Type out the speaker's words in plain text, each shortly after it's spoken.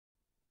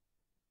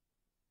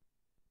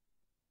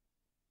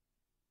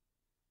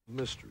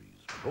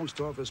Mysteries,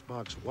 Post Office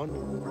Box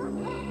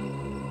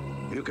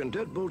 1. You can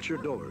deadbolt your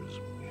doors,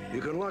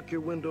 you can lock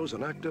your windows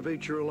and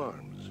activate your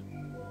alarms,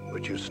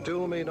 but you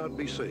still may not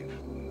be safe.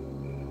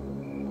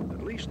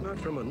 At least not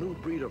from a new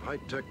breed of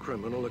high-tech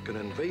criminal that can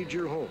invade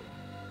your home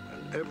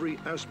and every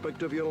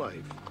aspect of your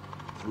life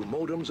through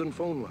modems and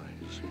phone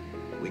lines.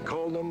 We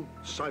call them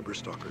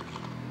cyberstalkers.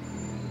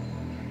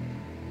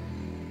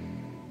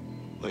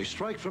 They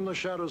strike from the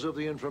shadows of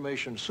the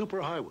information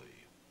superhighway.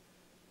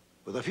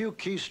 With a few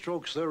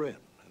keystrokes they're in,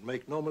 and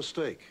make no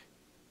mistake,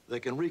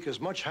 they can wreak as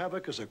much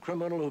havoc as a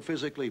criminal who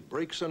physically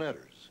breaks and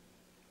enters.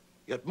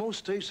 Yet most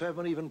states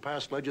haven't even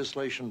passed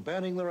legislation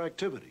banning their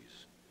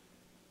activities.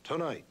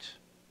 Tonight,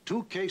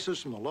 2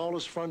 cases from the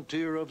lawless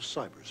frontier of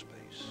cyberspace.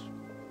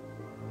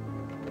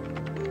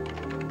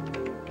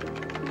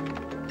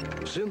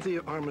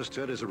 Cynthia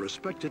Armistead is a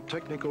respected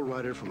technical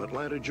writer from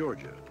Atlanta,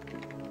 Georgia.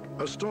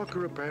 A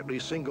stalker apparently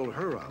singled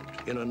her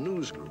out in a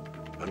news group,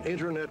 an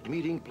internet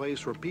meeting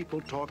place where people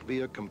talk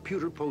via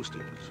computer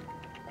postings.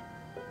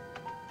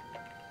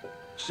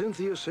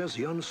 Cynthia says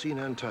the unseen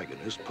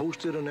antagonist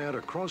posted an ad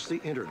across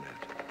the internet,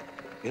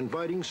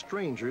 inviting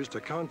strangers to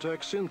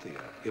contact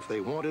Cynthia if they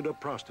wanted a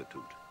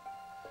prostitute.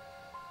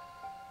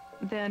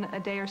 Then a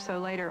day or so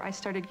later, I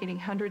started getting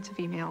hundreds of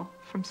email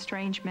from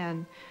strange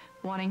men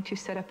wanting to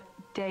set up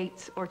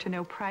dates or to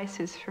know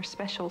prices for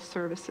special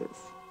services.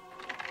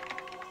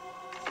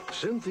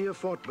 Cynthia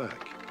fought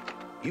back.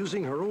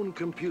 Using her own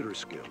computer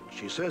skills,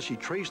 she says she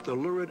traced the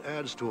lurid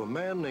ads to a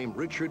man named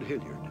Richard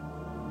Hilliard.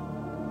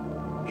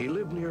 He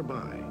lived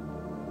nearby,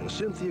 and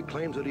Cynthia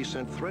claims that he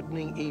sent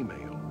threatening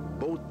email,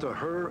 both to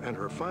her and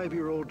her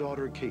 5-year-old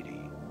daughter,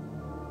 Katie.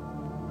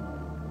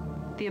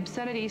 The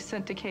obscenities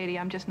sent to Katie,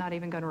 I'm just not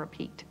even going to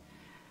repeat.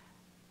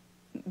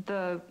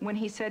 When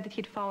he said that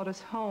he'd followed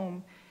us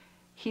home,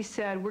 he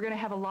said, "We're going to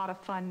have a lot of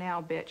fun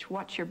now, bitch.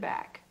 Watch your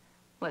back.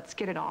 Let's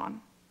get it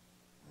on."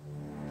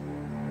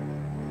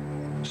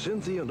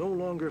 Cynthia no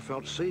longer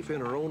felt safe in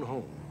her own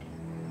home.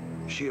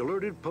 She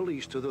alerted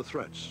police to the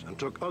threats and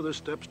took other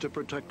steps to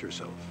protect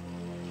herself.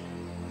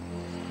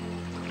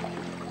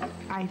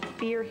 I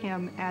fear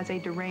him as a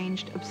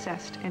deranged,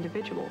 obsessed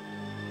individual.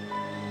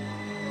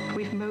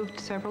 We've moved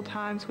several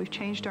times. We've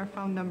changed our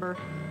phone number.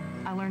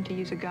 I learned to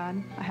use a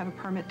gun. I have a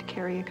permit to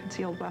carry a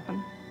concealed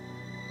weapon.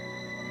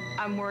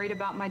 I'm worried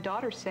about my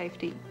daughter's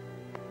safety.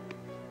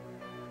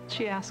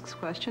 She asks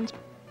questions,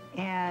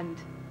 and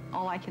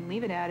all I can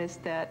leave it at is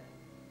that,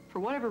 for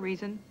whatever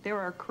reason, there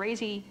are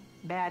crazy,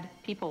 bad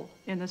people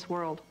in this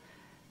world,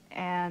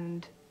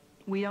 and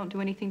we don't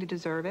do anything to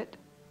deserve it.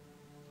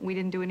 We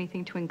didn't do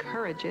anything to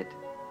encourage it,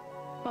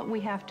 but we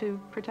have to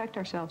protect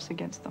ourselves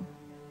against them.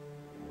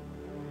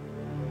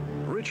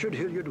 Richard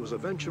Hilliard was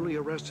eventually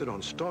arrested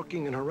on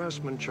stalking and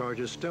harassment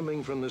charges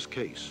stemming from this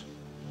case.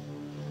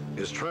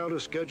 His trial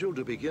is scheduled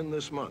to begin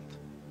this month.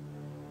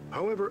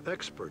 However,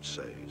 experts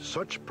say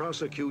such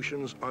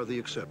prosecutions are the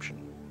exception.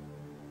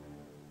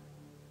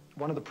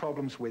 One of the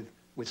problems with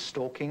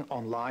stalking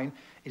online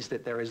is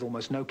that there is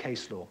almost no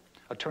case law.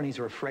 Attorneys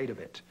are afraid of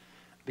it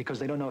because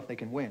they don't know if they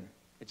can win.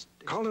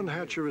 Colin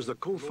Hatcher is the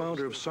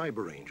co-founder of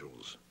Cyber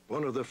Angels,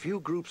 one of the few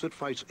groups that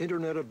fights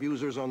internet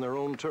abusers on their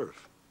own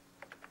turf.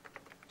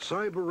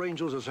 Cyber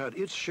Angels has had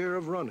its share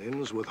of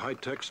run-ins with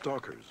high-tech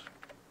stalkers.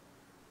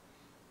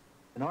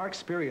 In our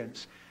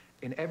experience,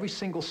 in every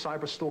single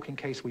cyber stalking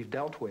case we've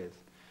dealt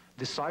with,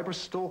 the cyber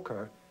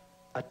stalker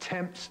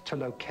attempts to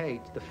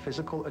locate the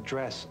physical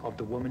address of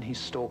the woman he's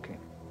stalking.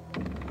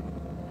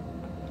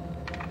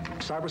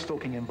 Cyber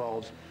stalking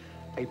involves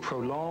a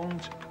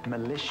prolonged,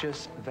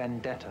 malicious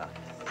vendetta,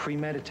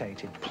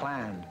 premeditated,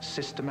 planned,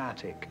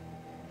 systematic.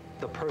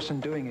 The person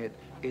doing it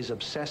is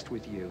obsessed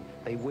with you.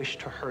 They wish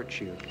to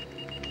hurt you.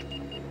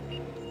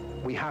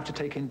 We have to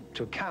take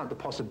into account the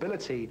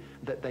possibility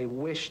that they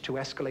wish to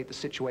escalate the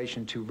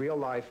situation to real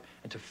life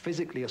and to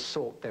physically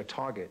assault their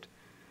target.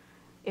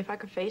 If I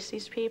could face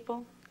these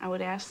people, I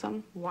would ask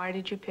them, why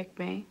did you pick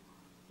me?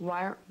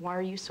 Why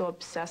are you so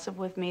obsessive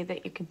with me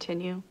that you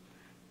continue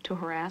to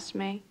harass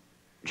me?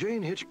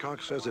 Jane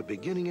Hitchcock says that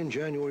beginning in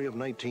January of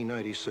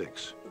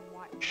 1996,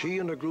 she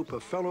and a group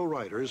of fellow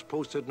writers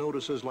posted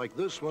notices like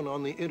this one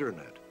on the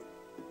internet.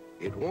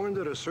 It warned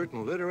that a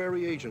certain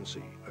literary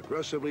agency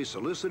aggressively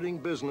soliciting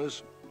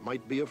business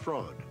might be a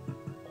fraud.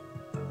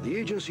 The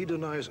agency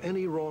denies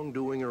any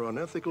wrongdoing or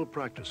unethical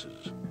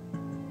practices.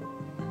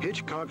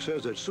 Hitchcock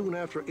says that soon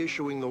after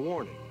issuing the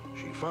warning,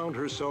 she found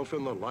herself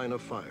in the line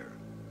of fire.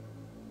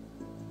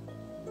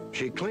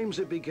 She claims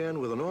it began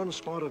with an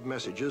onslaught of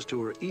messages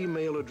to her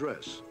email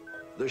address.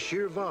 The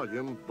sheer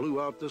volume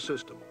blew out the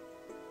system.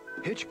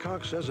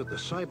 Hitchcock says that the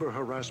cyber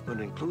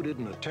harassment included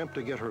an attempt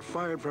to get her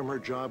fired from her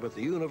job at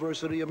the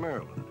University of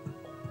Maryland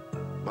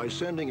by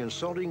sending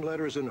insulting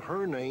letters in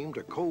her name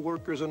to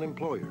co-workers and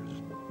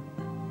employers.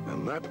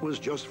 And that was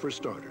just for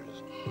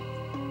starters.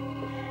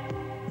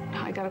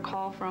 I got a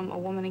call from a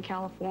woman in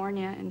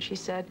California, and she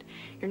said,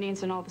 "Your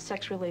name's in all the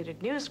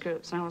sex-related news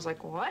groups." And I was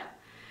like, "What?"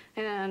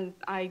 And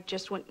I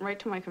just went right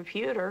to my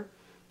computer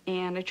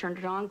And I turned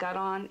it on, got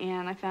on,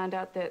 and I found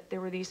out that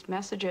there were these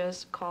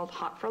messages called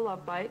Hot for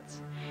Love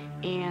Bites.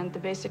 And the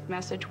basic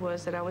message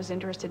was that I was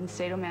interested in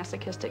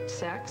sadomasochistic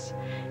sex.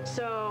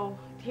 So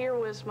here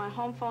was my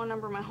home phone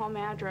number, my home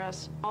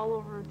address, all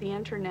over the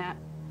internet.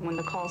 When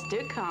the calls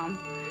did come,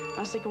 I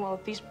was thinking, well,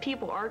 if these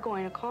people are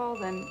going to call,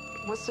 then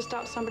what's to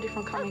stop somebody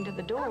from coming to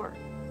the door?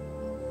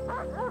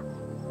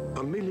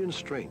 A million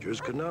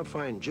strangers could now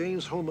find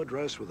Jane's home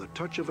address with a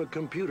touch of a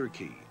computer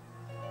key.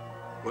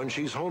 When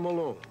she's home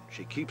alone,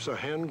 she keeps a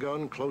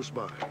handgun close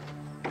by.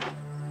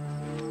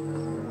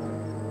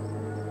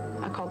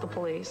 I called the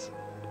police.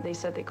 They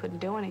said they couldn't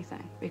do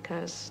anything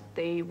because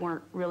they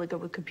weren't really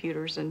good with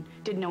computers and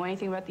didn't know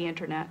anything about the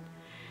internet.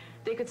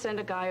 They could send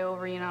a guy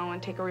over, you know,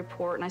 and take a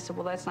report, and I said,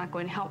 well, that's not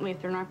going to help me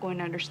if they're not going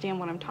to understand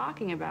what I'm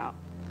talking about.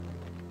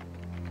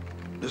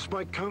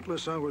 Despite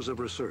countless hours of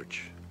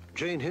research,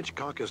 Jane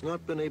Hitchcock has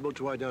not been able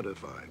to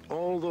identify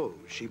all those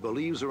she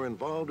believes are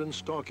involved in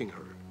stalking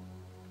her.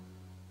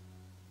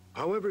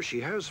 However, she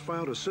has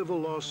filed a civil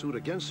lawsuit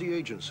against the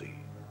agency,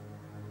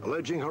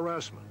 alleging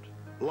harassment,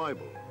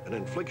 libel, and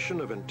infliction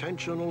of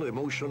intentional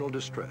emotional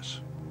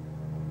distress.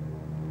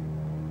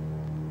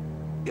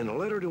 In a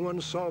letter to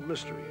Unsolved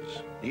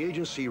Mysteries, the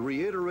agency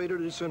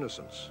reiterated its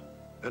innocence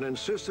and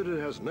insisted it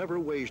has never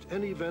waged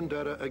any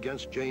vendetta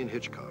against Jane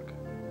Hitchcock.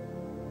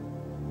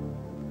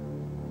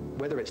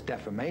 Whether it's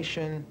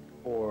defamation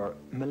or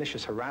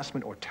malicious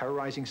harassment or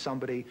terrorizing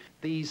somebody,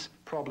 these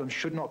problems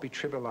should not be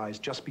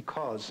trivialized just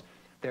because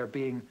they're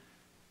being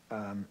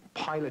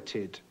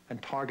piloted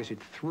and targeted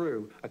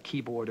through a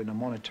keyboard and a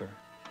monitor.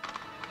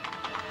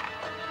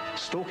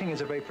 Stalking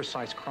is a very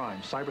precise crime.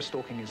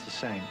 Cyberstalking is the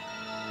same.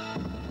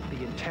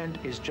 The intent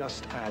is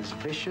just as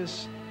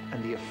vicious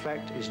and the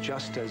effect is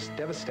just as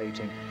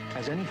devastating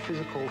as any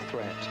physical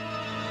threat.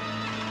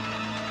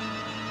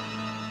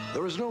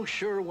 There is no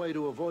sure way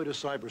to avoid a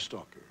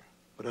cyberstalker,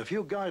 but a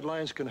few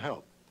guidelines can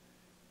help.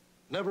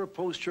 Never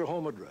post your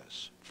home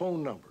address,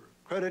 phone number,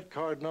 credit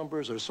card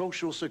numbers, or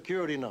social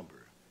security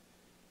number.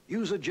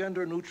 Use a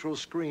gender-neutral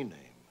screen name,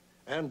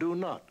 and do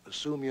not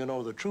assume you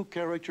know the true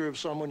character of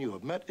someone you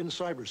have met in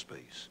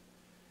cyberspace.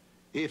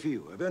 If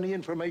you have any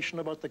information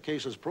about the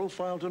cases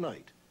profiled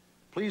tonight,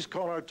 please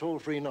call our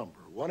toll-free number,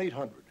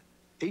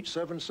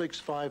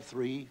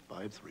 1-800-876-5353.